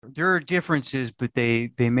There are differences, but they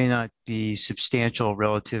may not be substantial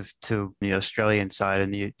relative to the Australian side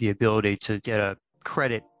and the ability to get a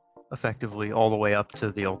credit effectively all the way up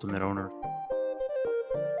to the ultimate owner.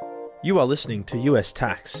 You are listening to US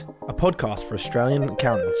Tax, a podcast for Australian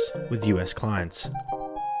accountants with US clients.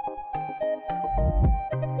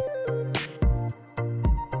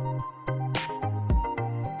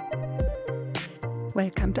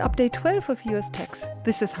 Welcome to Update 12 of US Tax.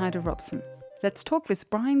 This is Heide Robson. Let's talk with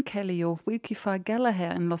Brian Kelly of Wilkie Farr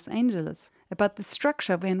Gallagher in Los Angeles about the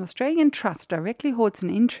structure where an Australian trust directly holds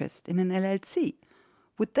an interest in an LLC.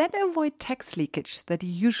 Would that avoid tax leakage that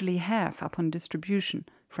you usually have upon distribution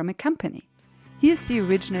from a company? Here's the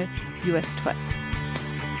original US 12.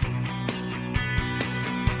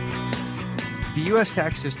 The US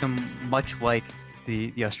tax system, much like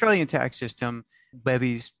the Australian tax system,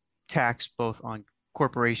 levies tax both on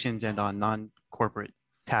corporations and on non-corporate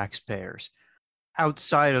taxpayers.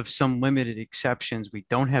 Outside of some limited exceptions, we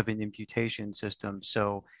don't have an imputation system.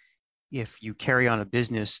 So if you carry on a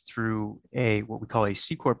business through what we call a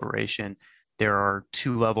C corporation, there are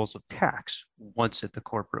two levels of tax, once at the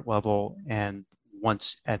corporate level and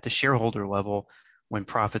once at the shareholder level when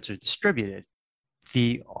profits are distributed.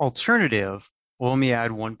 The alternative, well, let me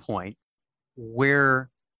add one point, where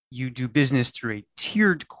you do business through a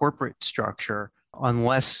tiered corporate structure,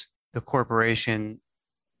 unless the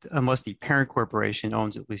parent corporation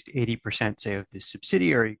owns at least 80%, say, of the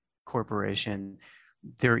subsidiary corporation,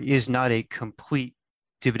 there is not a complete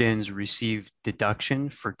dividends received deduction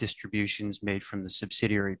for distributions made from the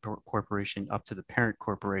subsidiary corporation up to the parent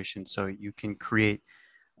corporation. So you can create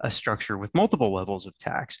a structure with multiple levels of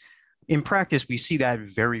tax. In practice, we see that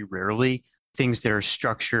very rarely. Things that are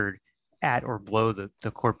structured at or below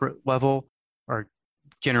the corporate level are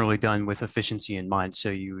generally done with efficiency in mind. So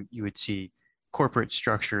you would see corporate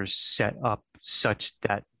structures set up such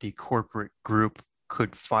that the corporate group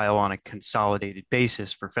could file on a consolidated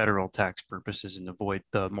basis for federal tax purposes and avoid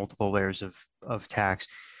the multiple layers of tax.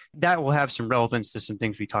 That will have some relevance to some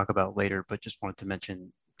things we talk about later, but just wanted to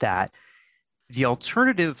mention that. The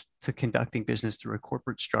alternative to conducting business through a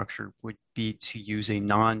corporate structure would be to use a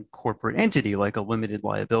non-corporate entity like a limited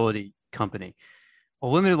liability company. A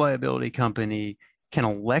limited liability company can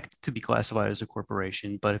elect to be classified as a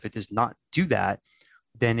corporation, but if it does not do that,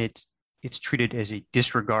 then it's treated as a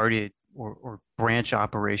disregarded or branch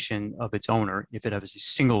operation of its owner if it has a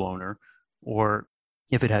single owner, or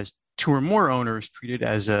if it has two or more owners, treated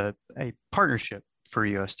as a partnership for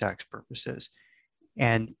US tax purposes.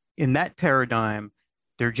 And in that paradigm,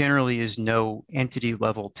 there generally is no entity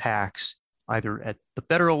level tax, either at the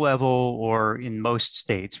federal level or in most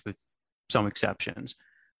states, with some exceptions.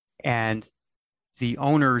 And the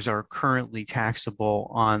owners are currently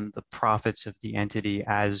taxable on the profits of the entity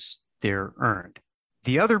as they're earned.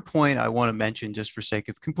 The other point I want to mention, just for sake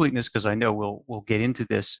of completeness, because I know we'll get into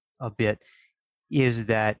this a bit, is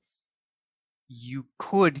that you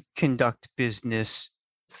could conduct business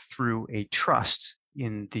through a trust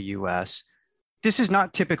in the US. This is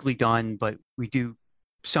not typically done, but we do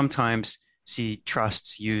sometimes see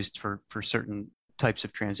trusts used for certain types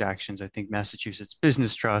of transactions. I think Massachusetts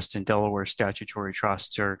business trusts and Delaware statutory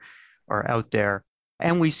trusts are out there.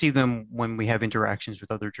 And we see them when we have interactions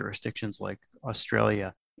with other jurisdictions like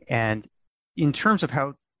Australia. And in terms of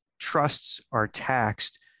how trusts are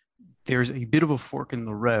taxed, there's a bit of a fork in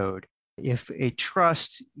the road. If a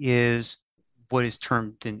trust is what is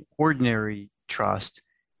termed an ordinary trust,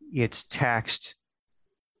 it's taxed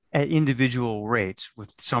at individual rates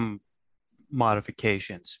with some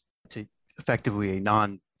modifications to effectively a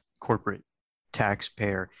non-corporate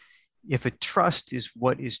taxpayer. If a trust is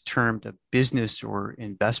what is termed a business or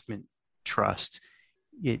investment trust,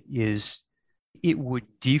 it would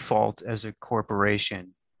default as a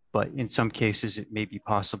corporation, but in some cases it may be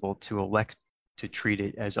possible to elect to treat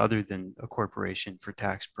it as other than a corporation for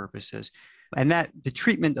tax purposes. And that the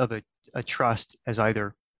treatment of a trust as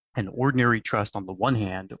either an ordinary trust on the one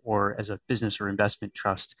hand or as a business or investment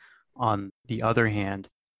trust on the other hand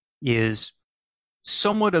is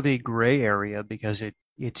somewhat of a gray area because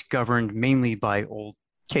it's governed mainly by old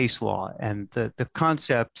case law, and the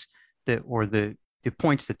concepts the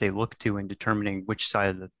points that they look to in determining which side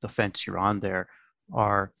of the fence you're on there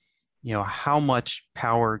are, how much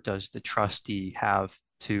power does the trustee have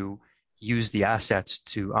to use the assets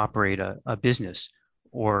to operate a business,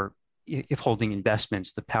 or if holding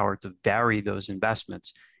investments, the power to vary those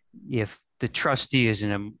investments. If the trustee is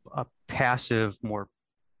in a passive, more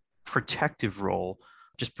protective role,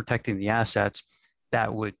 just protecting the assets,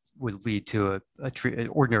 that would lead to an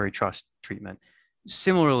ordinary trust treatment.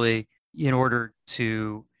 Similarly, in order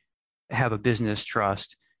to have a business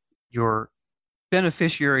trust, your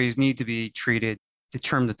beneficiaries need to be treated, the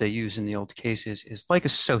term that they use in the old cases is like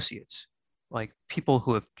associates, like people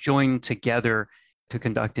who have joined together to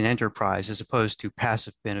conduct an enterprise, as opposed to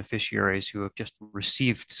passive beneficiaries who have just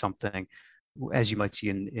received something, as you might see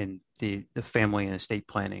in the family and estate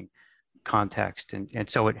planning context. And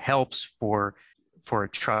so it helps for a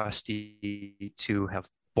trustee to have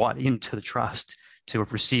bought into the trust, to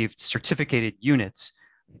have received certificated units,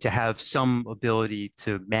 to have some ability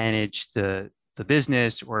to manage the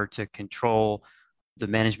business or to control the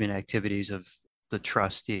management activities of the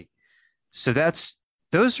trustee. So that's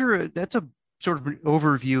a sort of an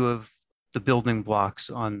overview of the building blocks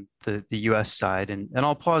on the US side. And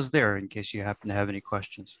I'll pause there in case you happen to have any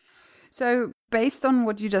questions. So based on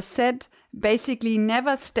what you just said, basically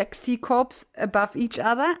never stack C Corps above each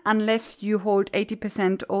other unless you hold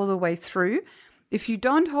 80% all the way through. If you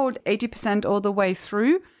don't hold 80% all the way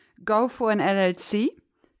through, go for an LLC,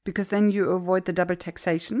 because then you avoid the double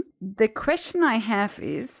taxation. The question I have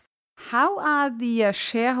is, how are the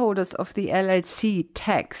shareholders of the LLC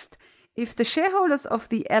taxed? If the shareholders of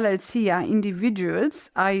the LLC are individuals,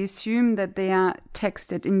 I assume that they are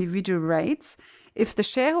taxed at individual rates. If the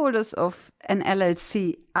shareholders of an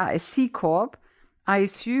LLC are a C Corp, I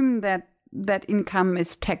assume that that income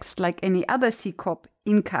is taxed like any other C Corp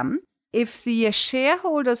income. If the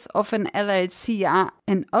shareholders of an LLC are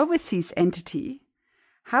an overseas entity,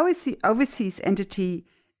 how is the overseas entity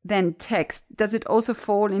then taxed? Does it also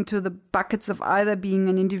fall into the buckets of either being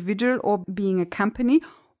an individual or being a company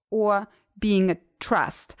or being a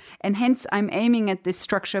trust? And hence I'm aiming at this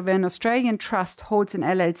structure where an Australian trust holds an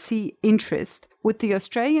LLC interest. Would the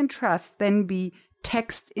Australian trust then be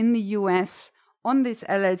taxed in the US on this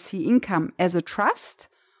LLC income as a trust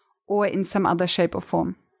or in some other shape or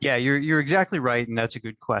form? Yeah, you're exactly right, and that's a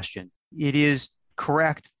good question. It is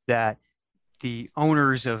correct that the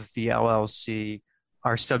owners of the LLC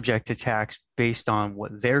are subject to tax based on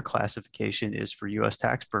what their classification is for US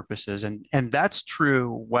tax purposes. And that's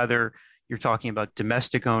true whether you're talking about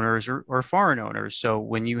domestic owners or foreign owners. So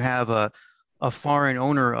when you have a foreign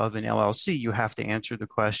owner of an LLC, you have to answer the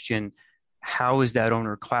question, how is that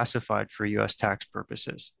owner classified for US tax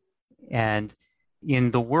purposes? And in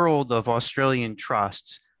the world of Australian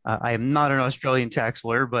trusts, I am not an Australian tax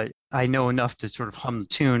lawyer, but I know enough to sort of hum the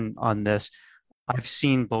tune on this. I've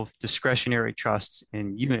seen both discretionary trusts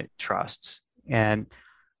and unit trusts. And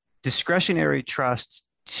discretionary trusts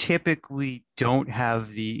typically don't have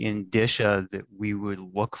the indicia that we would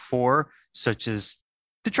look for, such as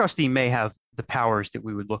the trustee may have the powers that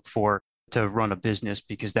we would look for to run a business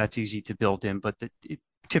because that's easy to build in, but it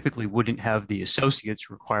typically wouldn't have the associates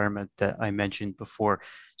requirement that I mentioned before.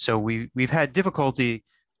 So we've had difficulty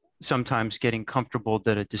sometimes getting comfortable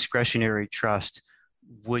that a discretionary trust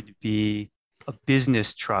would be a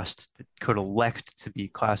business trust that could elect to be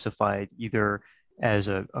classified either as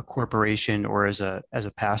a corporation or as a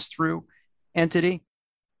pass-through entity.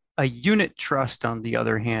 A unit trust, on the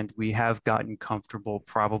other hand, we have gotten comfortable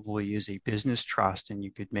probably is a business trust, and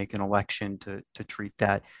you could make an election to treat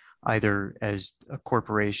that either as a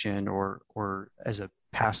corporation or as a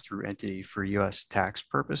pass-through entity for US tax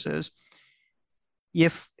purposes.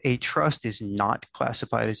 If a trust is not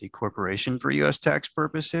classified as a corporation for US tax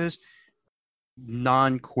purposes,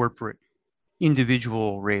 non-corporate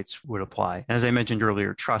individual rates would apply. As I mentioned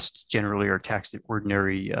earlier, trusts generally are taxed at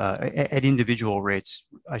ordinary, at individual rates,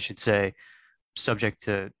 I should say, subject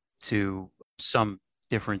to some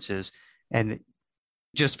differences. And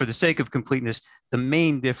just for the sake of completeness, the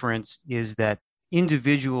main difference is that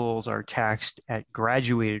individuals are taxed at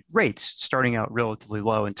graduated rates, starting out relatively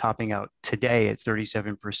low and topping out today at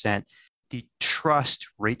 37%. The trust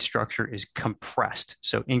rate structure is compressed.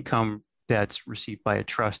 So income that's received by a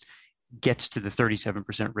trust gets to the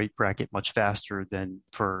 37% rate bracket much faster than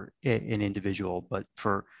for an individual, but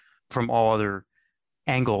from all other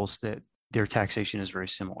angles that their taxation is very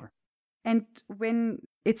similar. And when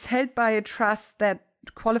it's held by a trust that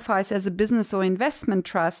qualifies as a business or investment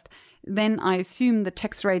trust, then I assume the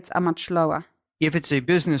tax rates are much lower. If it's a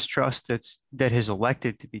business trust that has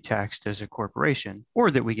elected to be taxed as a corporation, or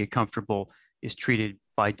that we get comfortable is treated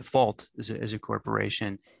by default as a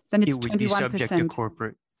corporation, then it's it would 21%. Be subject to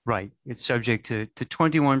corporate, right? It's subject to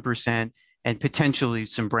 21% and potentially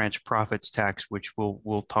some branch profits tax, which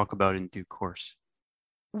we'll talk about in due course.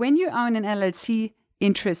 When you own an LLC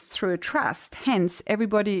interest through a trust, hence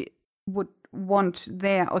everybody would want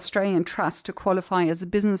their Australian trust to qualify as a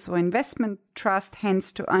business or investment trust,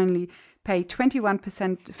 hence to only pay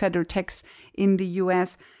 21% federal tax in the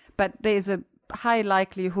US. But there's a high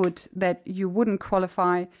likelihood that you wouldn't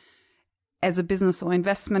qualify as a business or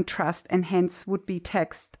investment trust and hence would be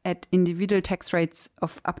taxed at individual tax rates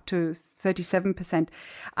of up to 37%.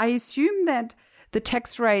 I assume that the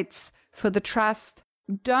tax rates for the trust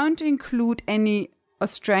don't include any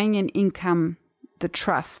Australian income the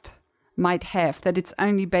trust might have, that it's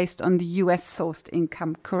only based on the US sourced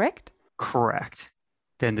income, correct? Correct.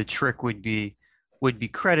 Then the trick would be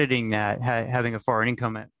crediting that, having a foreign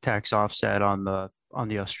income tax offset on the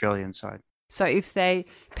Australian side. So if they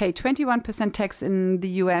pay 21% tax in the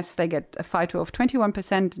US, they get a FITO of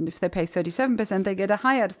 21%. And if they pay 37%, they get a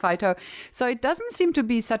higher FITO. So it doesn't seem to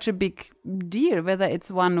be such a big deal whether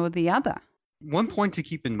it's one or the other. One point to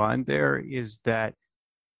keep in mind there is that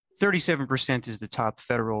 37% is the top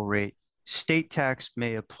federal rate. State tax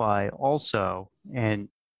may apply also. And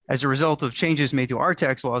as a result of changes made to our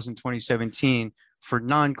tax laws in 2017, for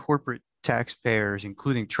non-corporate taxpayers,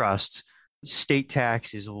 including trusts, state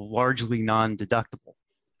tax is largely non-deductible,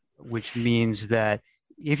 which means that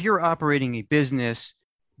if you're operating a business,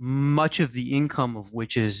 much of the income of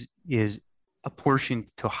which is apportioned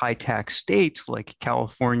to high tax states like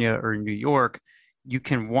California or New York, you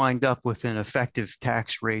can wind up with an effective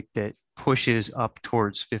tax rate that pushes up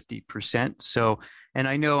towards 50%. So, and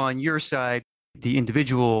I know on your side, the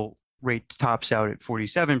individual rate tops out at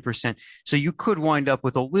 47%. So you could wind up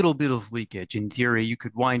with a little bit of leakage. In theory, you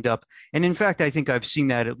could wind up, and in fact, I think I've seen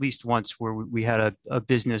that at least once where we had a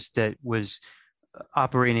business that was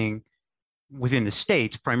operating within the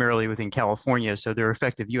states, primarily within California. So their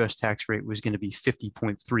effective US tax rate was going to be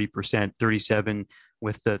 50.3%, 37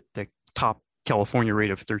 with the top California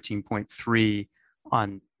rate of 13.3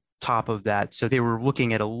 on top of that. So they were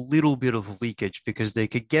looking at a little bit of leakage because they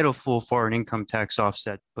could get a full foreign income tax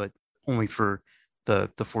offset, but only for the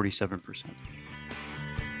 47%.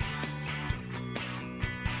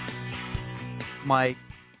 My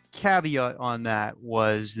caveat on that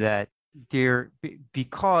was that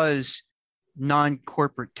because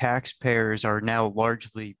non-corporate taxpayers are now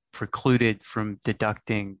largely precluded from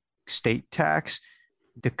deducting state tax,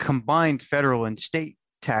 the combined federal and state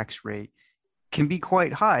tax rate can be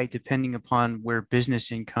quite high depending upon where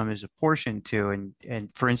business income is apportioned to. And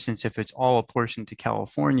for instance, if it's all apportioned to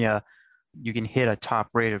California, you can hit a top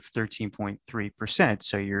rate of 13.3%.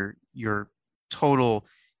 So your total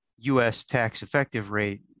US tax effective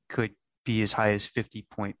rate could be as high as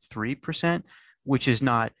 50.3%, which is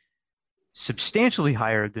not substantially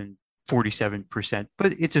higher than 47%,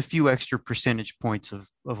 but it's a few extra percentage points of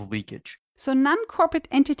leakage. So non-corporate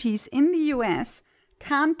entities in the US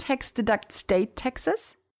can't tax deduct state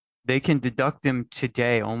taxes? They can deduct them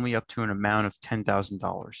today only up to an amount of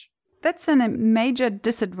 $10,000. That's a major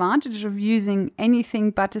disadvantage of using anything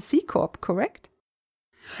but a C Corp, correct?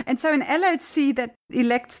 And so an LLC that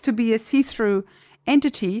elects to be a see-through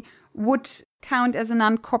entity would count as a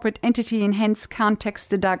non-corporate entity and hence can't tax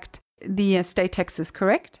deduct the state taxes,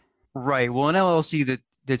 correct? Right. Well, an LLC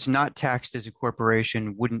that's not taxed as a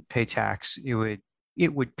corporation wouldn't pay tax. It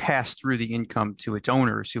would pass through the income to its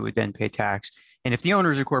owners, who would then pay tax. And if the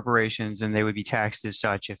owners are corporations, then they would be taxed as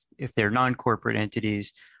such. If they're non-corporate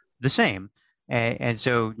entities, the same. And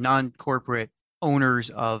so non-corporate owners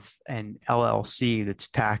of an LLC that's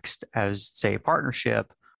taxed as, say, a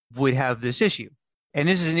partnership would have this issue. And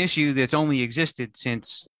this is an issue that's only existed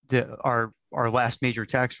since our last major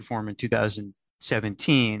tax reform in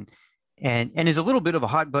 2017, and is a little bit of a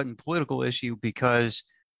hot button political issue because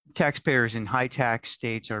taxpayers in high tax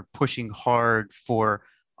states are pushing hard for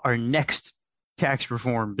our next tax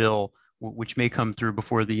reform bill, which may come through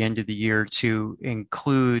before the end of the year, to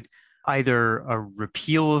include either a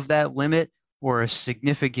repeal of that limit or a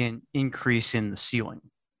significant increase in the ceiling.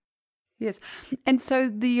 Yes. And so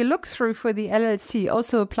the look-through for the LLC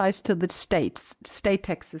also applies to the state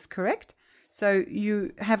taxes, correct? So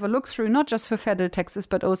you have a look-through not just for federal taxes,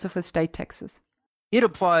 but also for state taxes. It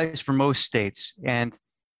applies for most states. And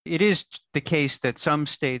it is the case that some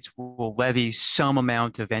states will levy some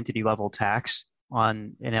amount of entity-level tax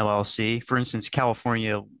on an LLC. For instance,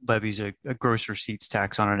 California levies a gross receipts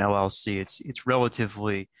tax on an LLC. It's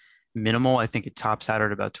relatively minimal. I think it tops out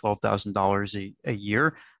at about $12,000 a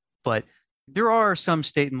year. But there are some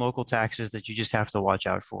state and local taxes that you just have to watch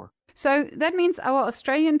out for. So that means our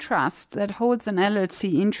Australian trust that holds an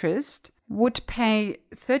LLC interest would pay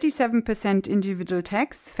 37% individual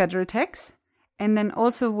tax, federal tax, and then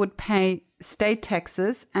also would pay state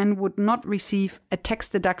taxes and would not receive a tax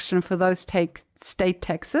deduction for those state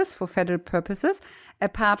taxes for federal purposes,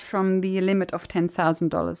 apart from the limit of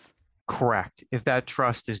 $10,000. Correct. If that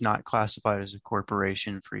trust is not classified as a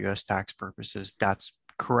corporation for U.S. tax purposes, that's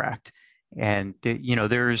correct. And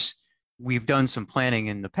we've done some planning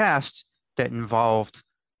in the past that involved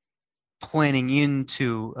planning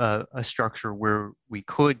into a structure where we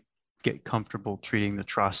could get comfortable treating the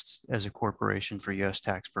trusts as a corporation for U.S.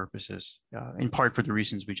 tax purposes, in part for the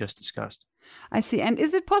reasons we just discussed. I see. And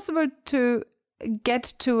is it possible to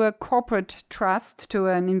get to a corporate trust, to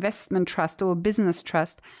an investment trust or a business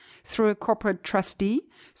trust through a corporate trustee?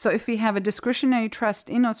 So if we have a discretionary trust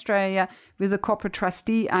in Australia with a corporate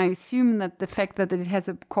trustee, I assume that the fact that it has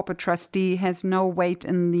a corporate trustee has no weight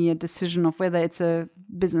in the decision of whether it's a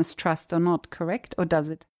business trust or not, correct? Or does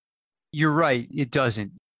it? You're right. It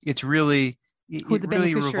doesn't. It's really, Who the it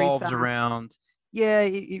really beneficiaries revolves are. around,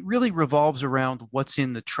 it really revolves around what's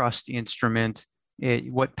in the trust instrument,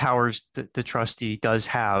 what powers the trustee does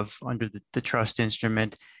have under the trust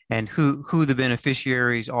instrument, and who the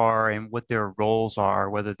beneficiaries are and what their roles are,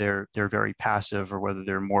 whether they're very passive or whether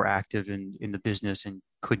they're more active in the business and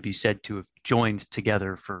could be said to have joined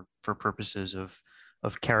together for purposes of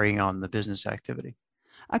carrying on the business activity.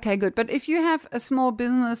 Okay, good. But if you have a small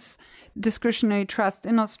business discretionary trust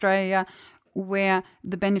in Australia where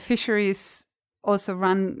the beneficiaries also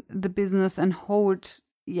run the business and hold,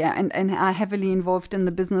 and are heavily involved in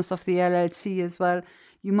the business of the LLC as well,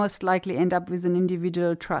 you most likely end up with an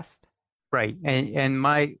individual trust. Right. And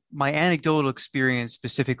my anecdotal experience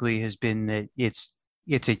specifically has been that it's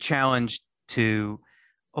a challenge to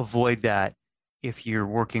avoid that. If you're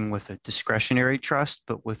working with a discretionary trust,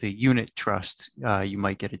 but with a unit trust, you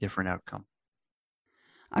might get a different outcome.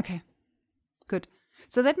 Okay, good.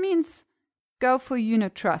 So that means go for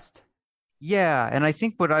unit trust. Yeah, and I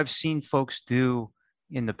think what I've seen folks do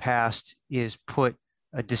in the past is put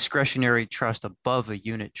a discretionary trust above a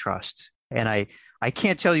unit trust. And I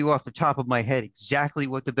can't tell you off the top of my head exactly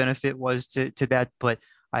what the benefit was to that, but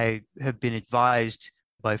I have been advised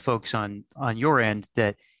by folks on your end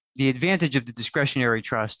that the advantage of the discretionary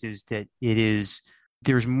trust is that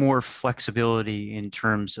there's more flexibility in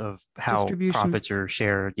terms of how profits are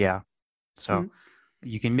shared. Yeah. So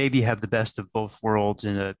you can maybe have the best of both worlds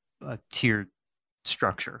in a tiered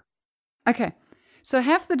structure. Okay. So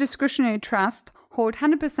have the discretionary trust hold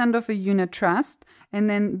 100% of a unit trust, and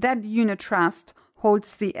then that unit trust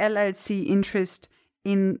holds the LLC interest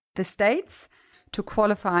in the states to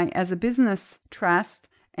qualify as a business trust.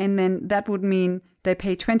 And then that would mean they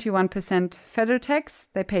pay 21% federal tax,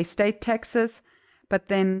 they pay state taxes, but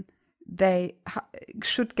then they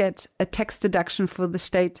should get a tax deduction for the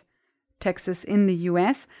state taxes in the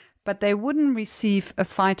US, but they wouldn't receive a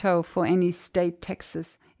FITO for any state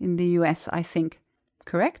taxes in the US, I think.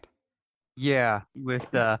 Correct? Yeah, with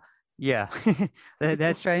that's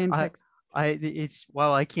Australian tax.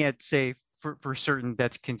 While I can't say for certain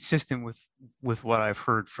that's consistent with what I've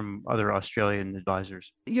heard from other Australian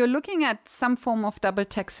advisors. You're looking at some form of double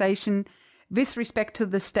taxation with respect to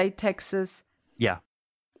the state taxes. Yeah,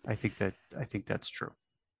 I think that's true.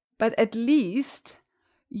 But at least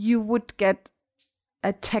you would get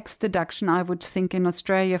a tax deduction, I would think, in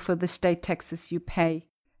Australia for the state taxes you pay.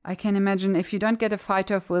 I can imagine if you don't get a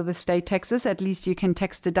FITO for the state taxes, at least you can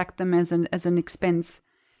tax deduct them as an expense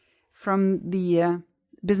from the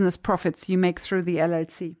business profits you make through the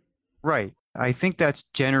LLC. Right. I think that's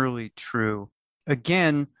generally true.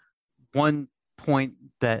 Again, one point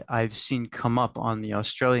that I've seen come up on the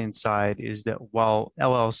Australian side is that while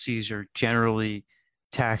LLCs are generally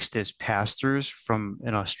taxed as pass-throughs from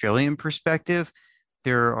an Australian perspective,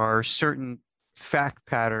 there are certain fact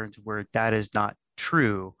patterns where that is not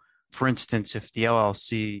true. For instance, if the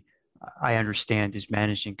LLC, I understand, is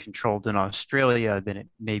managed and controlled in Australia, then it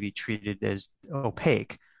may be treated as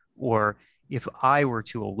opaque. Or if I were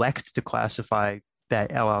to elect to classify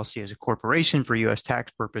that LLC as a corporation for U.S.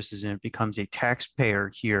 tax purposes and it becomes a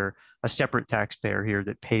taxpayer here, a separate taxpayer here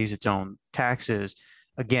that pays its own taxes,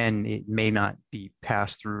 again, it may not be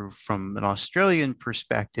passed through from an Australian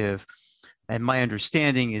perspective. And my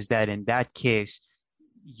understanding is that in that case,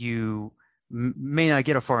 you may not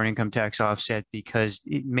get a foreign income tax offset because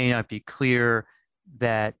it may not be clear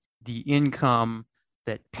that the income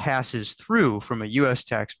that passes through from a U.S.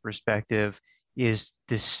 tax perspective is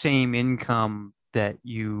the same income that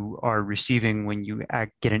you are receiving when you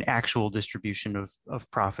get an actual distribution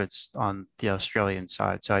of profits on the Australian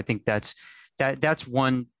side. So I think that's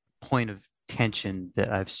one point of tension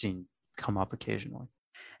that I've seen come up occasionally.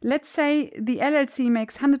 Let's say the LLC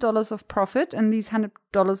makes $100 of profit, and these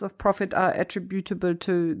 $100 of profit are attributable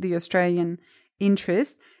to the Australian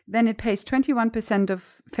interest. Then it pays 21%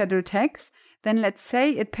 of federal tax. Then let's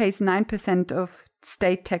say it pays 9% of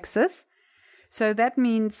state taxes. So that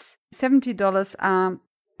means $70 are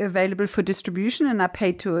available for distribution and are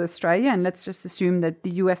paid to Australia. And let's just assume that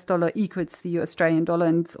the US dollar equals the Australian dollar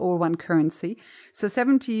and it's all one currency. So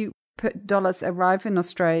 $70 arrive in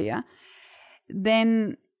Australia.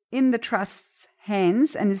 then in the trust's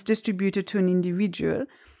hands and is distributed to an individual.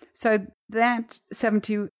 So that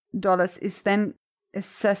 $70 is then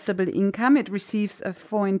assessable income. It receives a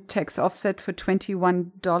foreign tax offset for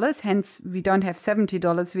 $21. Hence, we don't have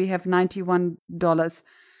 $70. We have $91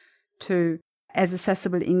 as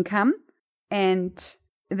assessable income. And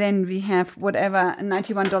then we have whatever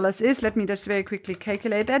 $91 is. Let me just very quickly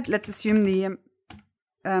calculate that. Let's assume it's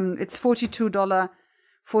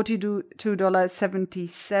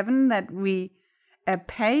 $42.77 that we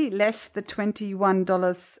pay less the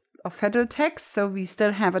 $21 of federal tax. So we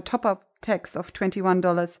still have a top-up tax of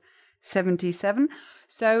 $21.77.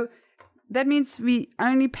 So that means we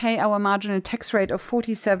only pay our marginal tax rate of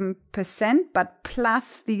 47%, but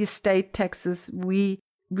plus the estate taxes we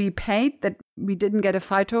paid that we didn't get a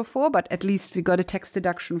FITO for, but at least we got a tax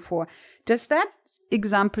deduction for. Does that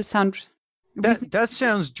example sound... That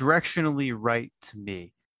sounds directionally right to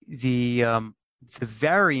me. The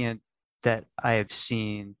variant that I have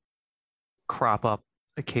seen crop up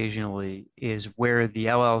occasionally is where the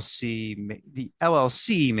LLC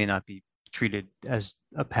may not be treated as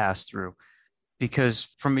a pass-through,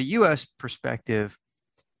 because from a U.S. perspective,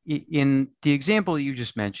 in the example you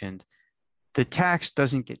just mentioned, the tax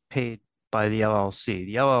doesn't get paid by the LLC.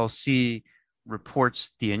 The LLC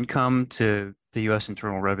reports the income to the U.S.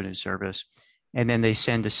 Internal Revenue Service, and then they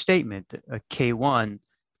send a statement, a K-1,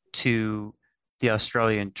 to the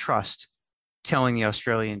Australian Trust, telling the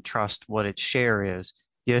Australian Trust what its share is.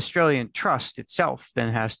 The Australian Trust itself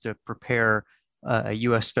then has to prepare a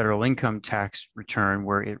U.S. federal income tax return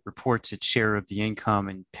where it reports its share of the income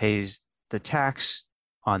and pays the tax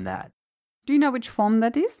on that. Do you know which form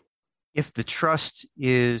that is? If the trust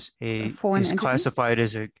is classified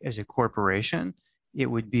as a corporation, it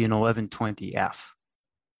would be an 1120-F.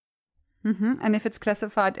 Mm-hmm. And if it's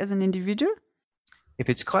classified as an individual? If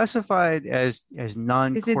it's classified as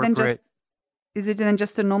non-corporate... Is it then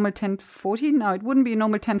just a normal 1040? No, it wouldn't be a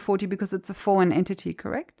normal 1040 because it's a foreign entity,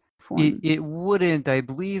 correct? It wouldn't. I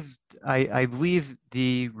believe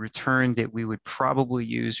the return that we would probably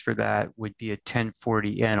use for that would be a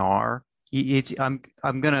 1040 NR. I'm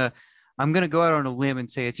gonna go out on a limb and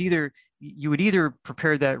say you would either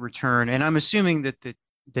prepare that return, and I'm assuming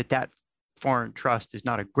that foreign trust is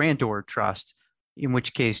not a grantor trust, in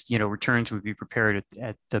which case returns would be prepared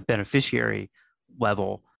at the beneficiary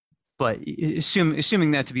level. But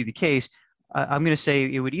assuming that to be the case, I'm going to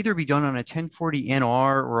say it would either be done on a 1040 NR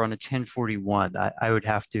or on a 1041. I would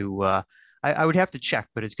have to check,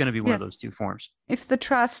 but it's going to be one of those two forms. If the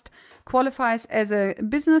trust qualifies as a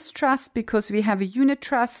business trust because we have a unit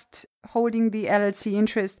trust holding the LLC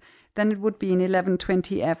interest, then it would be an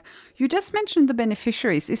 1120-F. You just mentioned the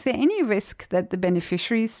beneficiaries. Is there any risk that the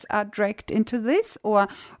beneficiaries are dragged into this, or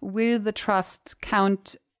will the trust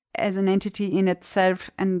count as an entity in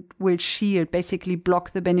itself and will basically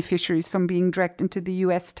block the beneficiaries from being dragged into the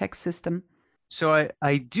US tax system? So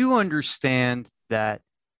I do understand that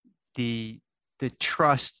the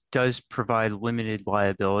trust does provide limited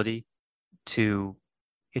liability to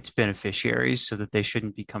its beneficiaries so that they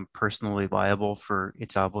shouldn't become personally liable for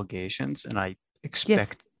its obligations. And I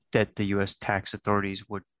expect that the US tax authorities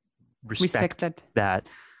would respect that.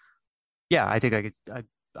 Yeah, I think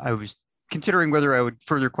I was considering whether I would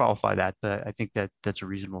further qualify that, but I think that's a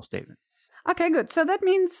reasonable statement. Okay, good. So that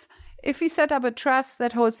means if we set up a trust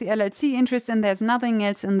that holds the LLC interest and there's nothing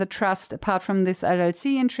else in the trust apart from this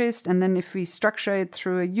LLC interest, and then if we structure it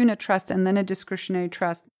through a unit trust and then a discretionary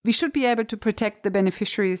trust, we should be able to protect the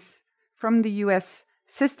beneficiaries from the US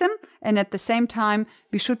system. And at the same time,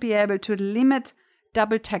 we should be able to limit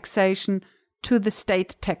double taxation to the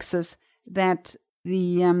state taxes that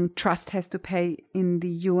the trust has to pay in the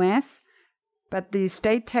US. But the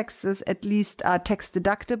state taxes at least are tax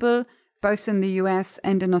deductible, both in the US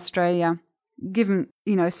and in Australia, given,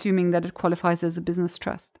 assuming that it qualifies as a business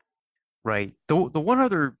trust. Right. The one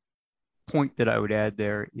other point that I would add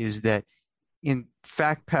there is that in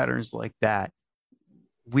fact patterns like that,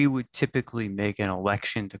 we would typically make an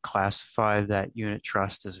election to classify that unit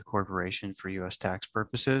trust as a corporation for US tax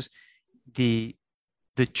purposes. The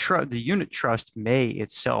unit trust may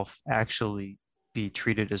itself actually be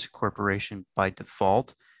treated as a corporation by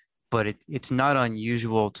default, but it's not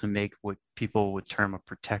unusual to make what people would term a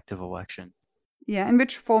protective election. Yeah, and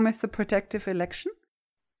which form is the protective election?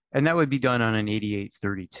 And that would be done on an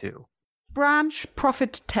 8832. Branch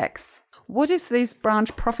profit tax. What is this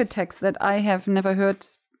branch profit tax that I have never heard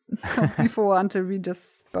of before until we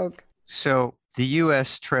just spoke? So the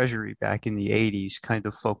US Treasury back in the 80s kind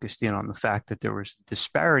of focused in on the fact that there was a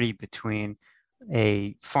disparity between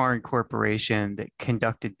a foreign corporation that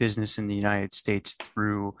conducted business in the United States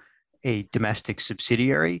through a domestic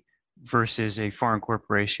subsidiary versus a foreign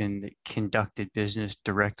corporation that conducted business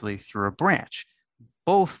directly through a branch.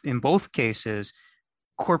 In both cases,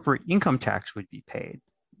 corporate income tax would be paid.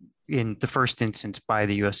 In the first instance by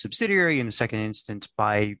the U.S. subsidiary, in the second instance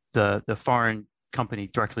by the foreign company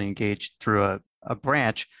directly engaged through a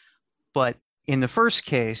branch. But in the first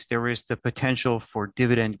case, there is the potential for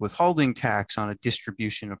dividend withholding tax on a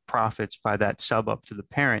distribution of profits by that sub up to the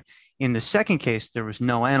parent. In the second case, there was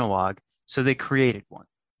no analog, so they created one.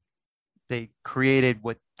 They created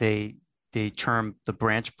what they term the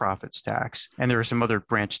branch profits tax. And there are some other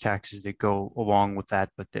branch taxes that go along with that,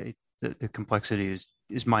 but the complexity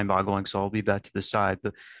is mind-boggling, so I'll leave that to the side.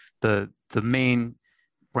 The main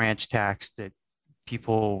branch tax that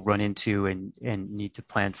people run into and need to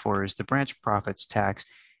plan for is the branch profits tax.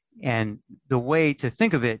 And the way to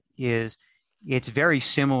think of it is it's very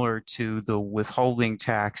similar to the withholding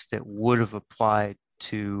tax that would have applied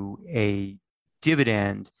to a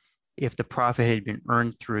dividend if the profit had been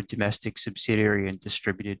earned through a domestic subsidiary and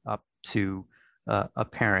distributed up to a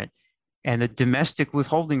parent. And the domestic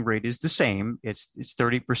withholding rate is the same. It's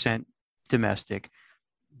 30% domestic.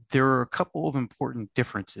 There are a couple of important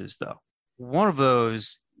differences, though. One of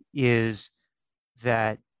those is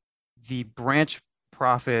that the branch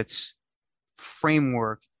profits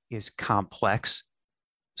framework is complex.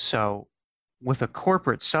 So with a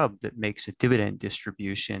corporate sub that makes a dividend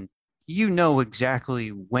distribution, you know exactly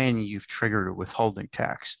when you've triggered a withholding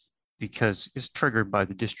tax because it's triggered by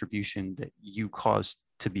the distribution that you caused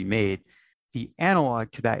to be made. The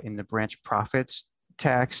analog to that in the branch profits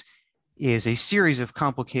tax is a series of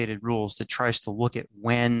complicated rules that tries to look at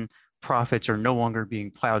when profits are no longer being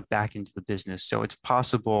plowed back into the business. So it's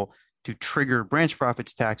possible to trigger branch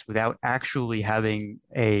profits tax without actually having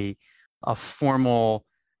a formal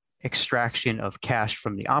extraction of cash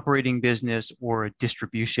from the operating business or a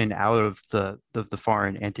distribution out of the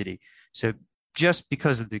foreign entity. So just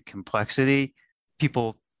because of the complexity,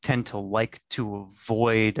 people tend to like to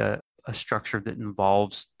avoid a structure that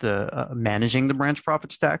involves the managing the branch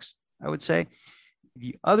profits tax, I would say.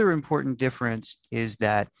 The other important difference is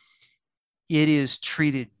that it is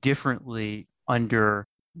treated differently under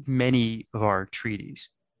many of our treaties.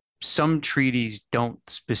 Some treaties don't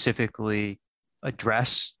specifically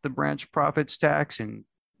address the branch profits tax, and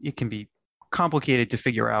it can be complicated to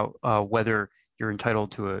figure out whether you're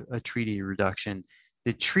entitled to a treaty reduction.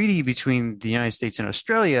 The treaty between the United States and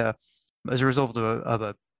Australia, as a result of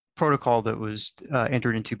a protocol that was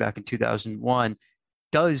entered into back in 2001,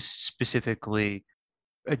 does specifically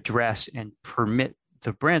address and permit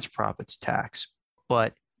the branch profits tax,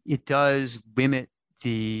 but it does limit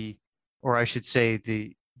the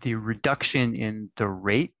reduction in the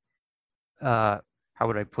rate. How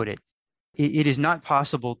would I put it? It is not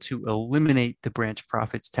possible to eliminate the branch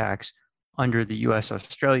profits tax under the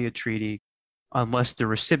US-Australia treaty unless the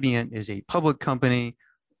recipient is a public company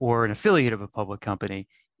or an affiliate of a public company.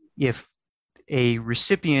 If a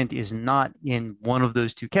recipient is not in one of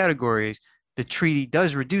those two categories, the treaty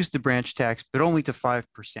does reduce the branch tax, but only to 5%.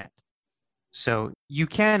 So you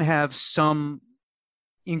can have some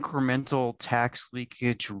incremental tax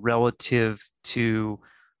leakage relative to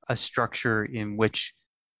a structure in which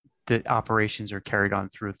the operations are carried on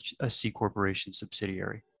through a C corporation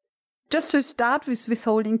subsidiary. Just to start with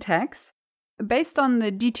withholding tax, based on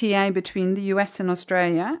the DTA between the US and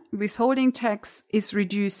Australia, withholding tax is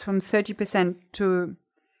reduced from 30% to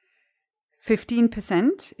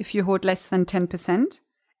 15% if you hold less than 10%.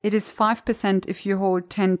 It is 5% if you hold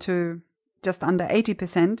 10 to just under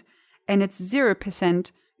 80%, and it's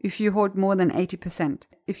 0% if you hold more than 80%.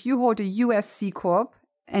 If you hold a US C Corp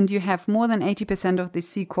and you have more than 80% of the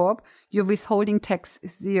C Corp, your withholding tax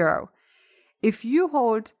is 0. If you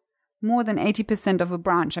hold more than 80% of a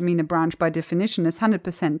branch, I mean a branch by definition is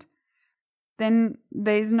 100%, then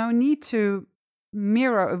there is no need to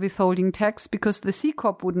mirror a withholding tax because the C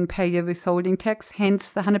Corp wouldn't pay a withholding tax, hence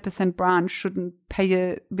the 100% branch shouldn't pay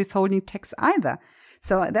a withholding tax either.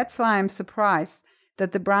 So that's why I'm surprised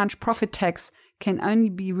that the branch profit tax can only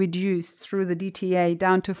be reduced through the DTA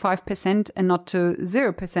down to 5% and not to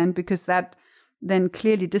 0%, because that then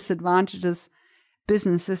clearly disadvantages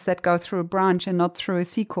businesses that go through a branch and not through a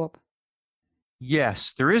C Corp.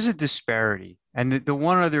 Yes, there is a disparity. And the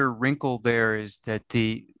one other wrinkle there is that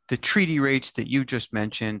the treaty rates that you just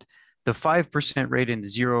mentioned, the 5% rate and the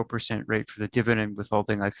 0% rate for the dividend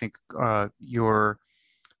withholding, I think your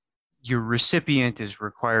recipient is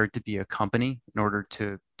required to be a company in order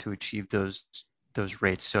to achieve those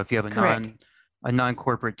rates. So if you have a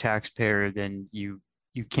non-corporate taxpayer, then you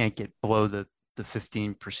can't get below the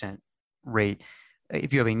 15% rate.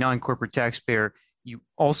 If you have a non-corporate taxpayer, you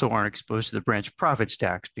also aren't exposed to the branch profits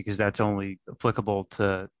tax because that's only applicable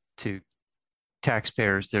to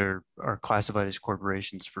taxpayers that are classified as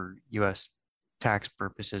corporations for U.S. tax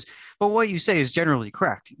purposes. But what you say is generally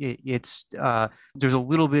correct. There's a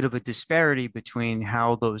little bit of a disparity between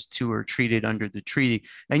how those two are treated under the treaty,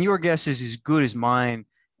 and your guess is as good as mine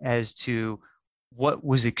as to what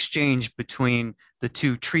was exchanged between the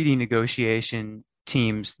two treaty negotiation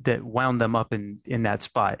teams that wound them up in that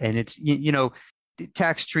spot. And it's,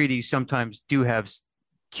 tax treaties sometimes do have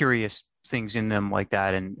curious things in them like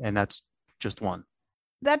that, and that's just one.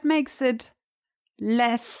 That makes it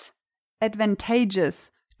less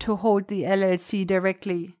advantageous to hold the LLC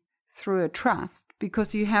directly through a trust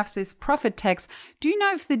because you have this profit tax. Do you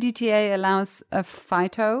know if the DTA allows a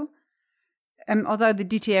FITO? Although the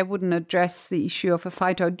DTA wouldn't address the issue of a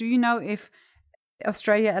FITO, do you know if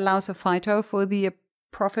Australia allows a FITO for the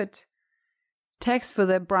profit tax, for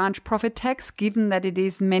the branch profit tax, given that it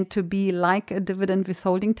is meant to be like a dividend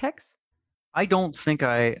withholding tax? I don't think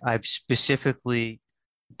I've specifically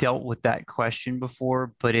dealt with that question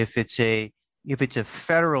before, but if it's a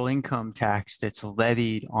federal income tax that's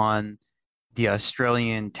levied on the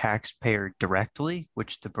Australian taxpayer directly,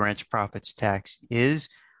 which the branch profits tax is,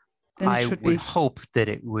 I would hope that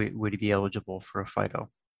it would be eligible for a FITO.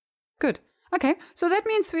 Good. Okay, so that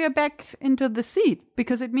means we are back into the seat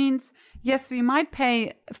because it means, yes, we might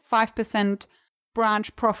pay 5%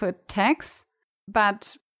 branch profit tax,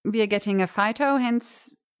 but we are getting a FITO, hence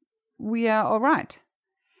we are all right.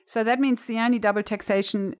 So that means the only double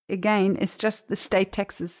taxation, again, is just the state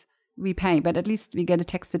taxes we pay, but at least we get a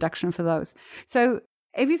tax deduction for those. So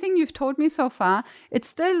everything you've told me so far, it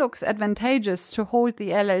still looks advantageous to hold the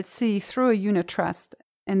LLC through a unit trust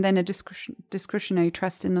and then a discretionary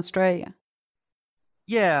trust in Australia.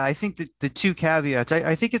 Yeah, I think that the two caveats,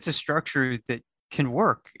 I think it's a structure that can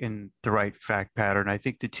work in the right fact pattern. I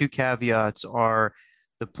think the two caveats are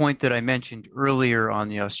the point that I mentioned earlier on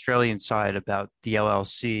the Australian side about the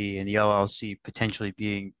LLC and the LLC potentially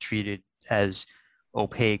being treated as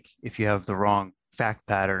opaque if you have the wrong fact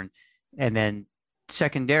pattern. And then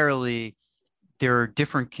secondarily, there are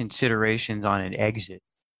different considerations on an exit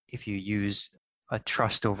if you use a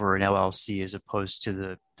trust over an LLC as opposed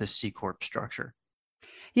to the C Corp structure.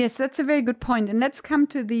 Yes, that's a very good point. And let's come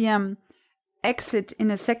to the exit in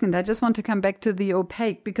a second. I just want to come back to the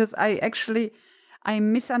opaque because I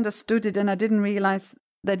misunderstood it and I didn't realize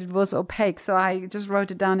that it was opaque. So I just wrote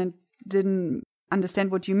it down and didn't understand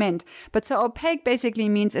what you meant. But so opaque basically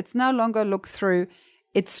means it's no longer look through.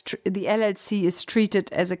 The LLC is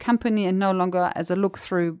treated as a company and no longer as a look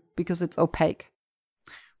through because it's opaque.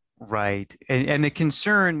 Right. And the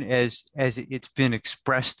concern as it's been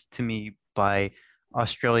expressed to me by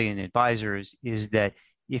Australian advisors is that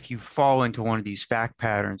if you fall into one of these fact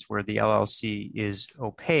patterns where the LLC is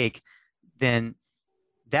opaque, then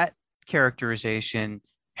that characterization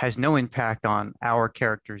has no impact on our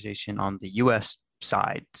characterization on the US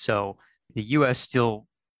side. So the US still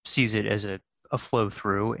sees it as a flow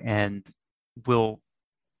through and will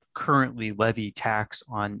currently levy tax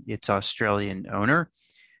on its Australian owner.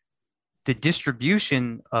 The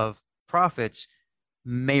distribution of profits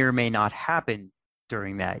may or may not happen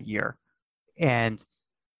during that year. And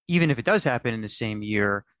even if it does happen in the same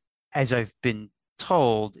year, as I've been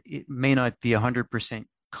told, it may not be 100%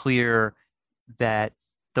 clear that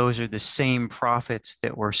those are the same profits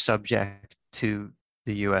that were subject to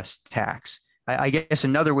the US tax. I guess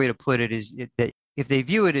another way to put it is that if they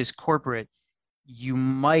view it as corporate, you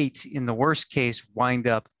might, in the worst case, wind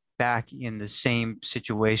up back in the same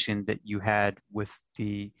situation that you had with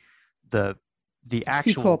the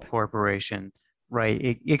actual corporation,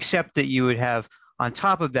 right? Except that you would have on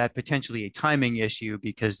top of that potentially a timing issue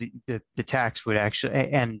because the tax would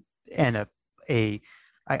actually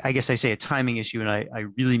I guess I say a timing issue, and I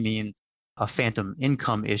really mean a phantom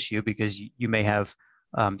income issue because you may have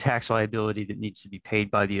tax liability that needs to be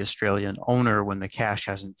paid by the Australian owner when the cash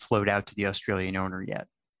hasn't flowed out to the Australian owner yet.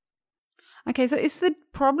 Okay, so is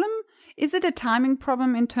it a timing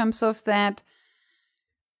problem in terms of that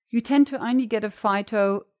you tend to only get a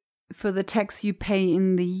FITO for the tax you pay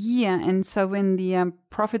in the year, and so when the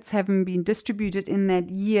profits haven't been distributed in that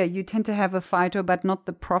year, you tend to have a FITO but not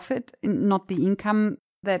the profit, not the income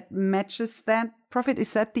that matches that profit?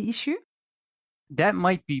 Is that the issue? That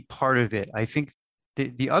might be part of it. I think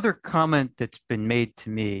the other comment that's been made to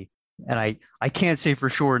me, and I can't say for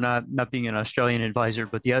sure, not being an Australian advisor,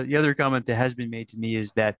 but the other comment that has been made to me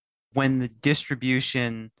is that when the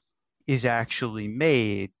distribution is actually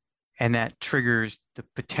made and that triggers the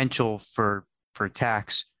potential for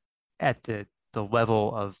tax at the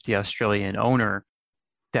level of the Australian owner,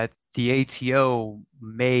 that the ATO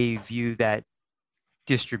may view that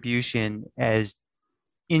distribution as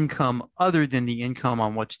income other than the income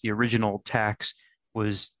on which the original tax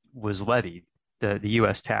was levied. The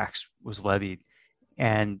U.S. tax was levied,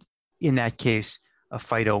 and in that case, a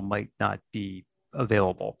FITO might not be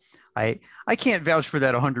available. I can't vouch for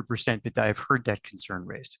that 100%, but I've heard that concern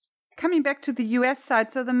raised. Coming back to the US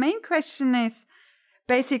side, so the main question is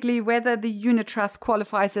basically whether the unit trust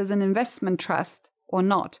qualifies as an investment trust or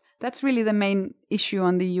not. That's really the main issue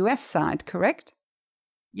on the US side, correct?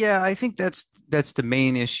 Yeah, I think that's the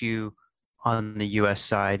main issue on the US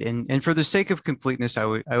side. And for the sake of completeness, I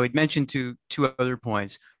would mention two other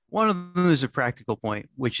points. One of them is a practical point,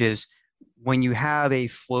 which is when you have a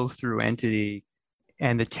flow-through entity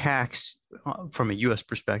and the tax from a US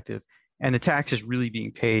perspective, and the tax is really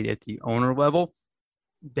being paid at the owner level,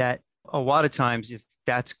 that a lot of times, if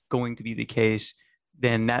that's going to be the case,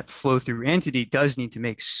 then that flow-through entity does need to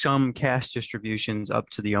make some cash distributions up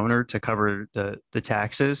to the owner to cover the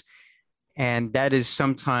taxes. And that is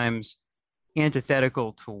sometimes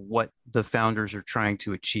antithetical to what the founders are trying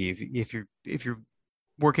to achieve. If you're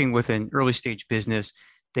working with an early stage business,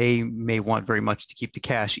 they may want very much to keep the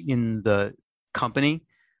cash in the company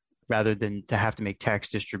rather than to have to make tax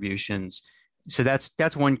distributions. So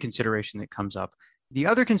that's one consideration that comes up. The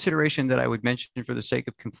other consideration that I would mention for the sake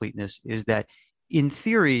of completeness is that in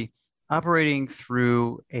theory, operating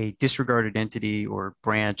through a disregarded entity or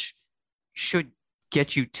branch should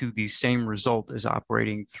get you to the same result as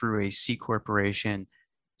operating through a C corporation.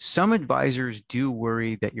 Some advisors do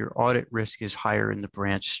worry that your audit risk is higher in the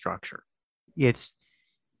branch structure.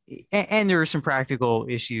 And there are some practical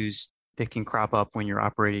issues that can crop up when you're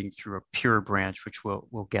operating through a pure branch, which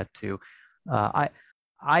we'll get to. I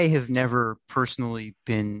have never personally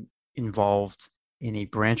been involved in a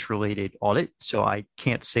branch-related audit, so I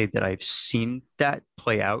can't say that I've seen that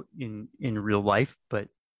play out in real life, but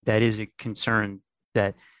that is a concern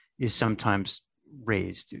that is sometimes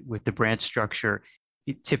raised with the branch structure.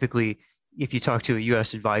 Typically, if you talk to a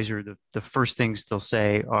U.S. advisor, the first things they'll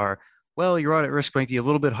say are, well, your audit risk might be a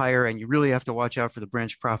little bit higher, and you really have to watch out for the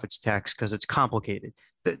branch profits tax because it's complicated.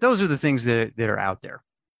 Those are the things that are out there.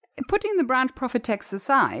 Putting the branch profit tax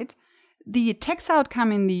aside, the tax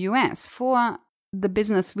outcome in the US for the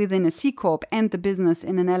business within a C Corp and the business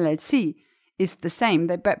in an LLC is the same.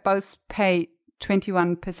 They both pay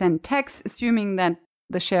 21% tax, assuming that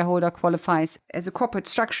the shareholder qualifies as a corporate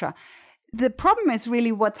structure. The problem is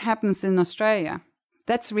really what happens in Australia.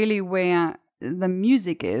 That's really where the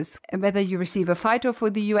music is, whether you receive a FITO for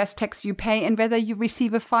the US tax you pay and whether you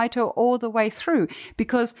receive a FITO all the way through.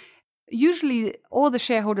 Because usually all the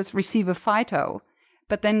shareholders receive a FITO,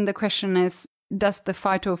 but then the question is, does the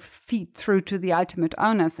FITO feed through to the ultimate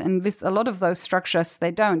owners? And with a lot of those structures,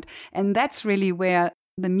 they don't. And that's really where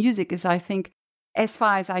the music is, I think, as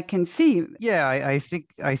far as I can see. Yeah, I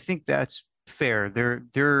think that's fair.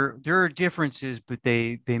 There are differences, but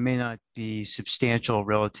they may not be substantial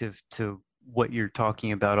relative to what you're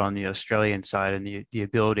talking about on the Australian side and the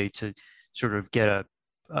ability to sort of get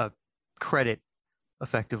a credit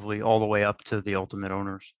effectively all the way up to the ultimate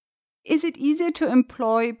owners. Is it easier to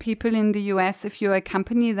employ people in the US if you're a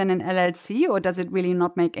company than an LLC, or does it really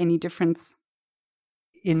not make any difference?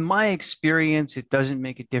 In my experience, it doesn't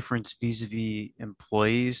make a difference vis-a-vis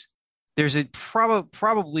employees. There's a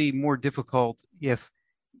probably more difficult if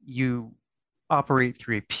you operate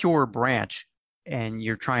through a pure branch and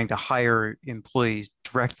you're trying to hire employees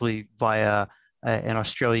directly via an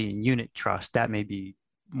Australian unit trust. That may be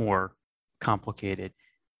more complicated.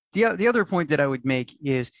 The other point that I would make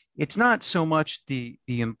is it's not so much the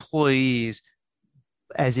employees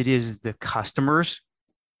as it is the customers.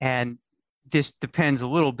 And this depends a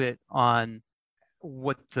little bit on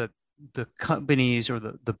what the company's or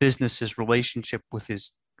the business's relationship with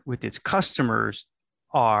its customers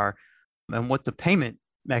are and what the payment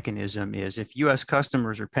mechanism is. If U.S.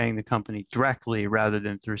 customers are paying the company directly rather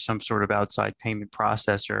than through some sort of outside payment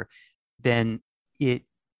processor, then it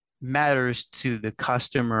matters to the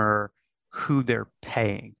customer who they're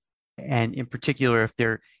paying. And in particular, if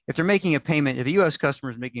they're making a payment, if a U.S.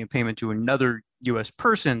 customer is making a payment to another U.S.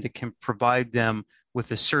 person that can provide them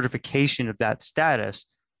with a certification of that status,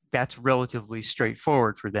 that's relatively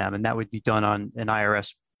straightforward for them. And that would be done on an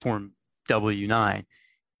IRS Form W-9.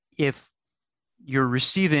 If you,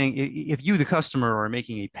 the customer, are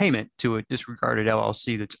making a payment to a disregarded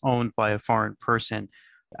LLC that's owned by a foreign person,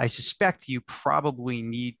 I suspect you probably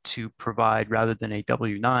need to provide, rather than a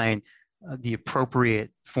W-9, the appropriate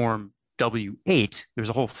Form W-8. There's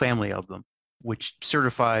a whole family of them which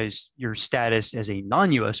certifies your status as a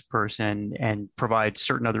non-US person and provides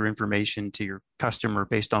certain other information to your customer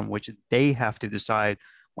based on which they have to decide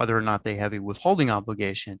whether or not they have a withholding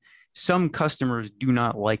obligation. Some customers do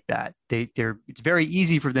not like that. It's very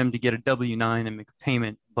easy for them to get a W-9 and make a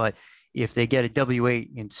payment, but if they get a W-8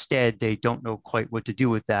 instead, they don't know quite what to do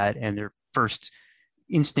with that. And their first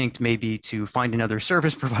instinct may be to find another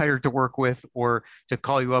service provider to work with, or to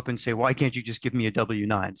call you up and say, why can't you just give me a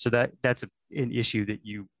W-9? So that's an issue that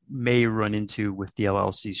you may run into with the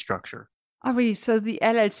LLC structure. Oh, really? So the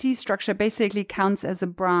LLC structure basically counts as a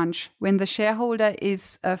branch. When the shareholder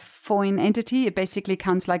is a foreign entity, it basically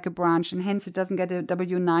counts like a branch, and hence it doesn't get a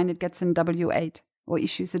W-9, it gets a W-8 or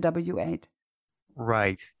issues a W-8.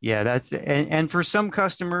 Right. Yeah, and for some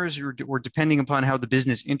customers, or depending upon how the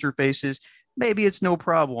business interfaces, maybe it's no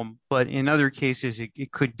problem. But in other cases,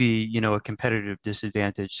 it could be, a competitive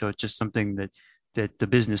disadvantage. So it's just something that the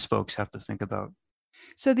business folks have to think about.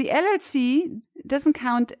 So the LLC doesn't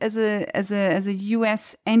count as a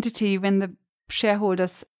US entity when the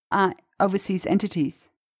shareholders are overseas entities,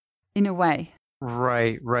 in a way.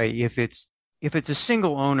 Right. If it's a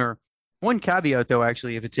single owner, one caveat though,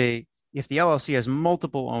 actually, if the LLC has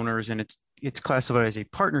multiple owners and it's classified as a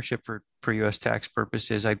partnership for US tax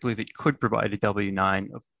purposes, I believe it could provide a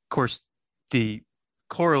W-9. Of course, the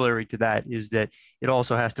corollary to that is that it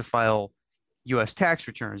also has to file US tax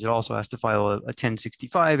returns. It also has to file a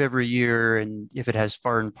 1065 every year. And if it has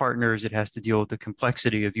foreign partners, it has to deal with the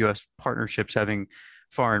complexity of US partnerships having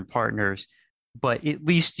foreign partners. But at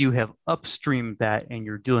least you have upstreamed that and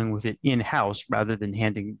you're dealing with it in-house rather than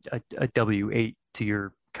handing a W-8 to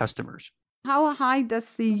your customers. How high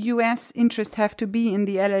does the US interest have to be in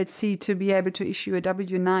the LLC to be able to issue a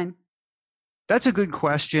W-9? That's a good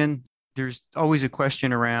question. There's always a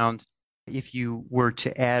question around, if you were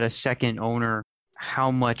to add a second owner,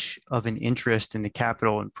 how much of an interest in the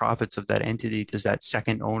capital and profits of that entity does that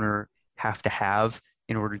second owner have to have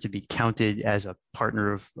in order to be counted as a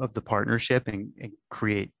partner of the partnership and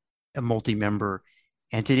create a multi-member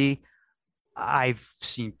entity? I've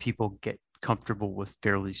seen people get comfortable with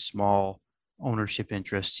fairly small ownership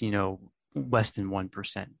interests, less than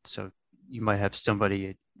 1%. So you might have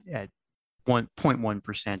somebody at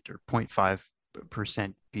 1.1% or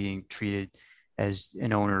 0.5% being treated as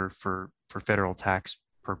an owner for federal tax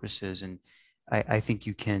purposes. And I think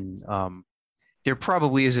you can, there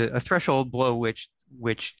probably is a threshold below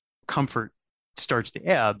which comfort starts to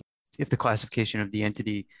ebb if the classification of the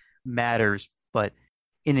entity matters. But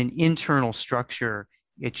in an internal structure,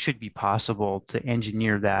 it should be possible to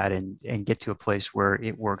engineer that and get to a place where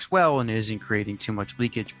it works well and isn't creating too much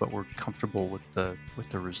leakage, but we're comfortable with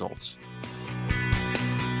the results.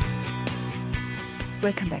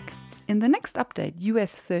 Welcome back. In the next update,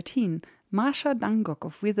 US 13, Marsha Dangok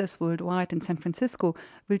of Withers Worldwide in San Francisco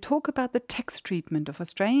will talk about the tax treatment of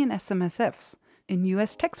Australian SMSFs in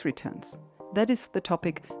US tax returns. That is the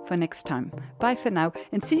topic for next time. Bye for now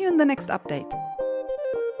and see you in the next update.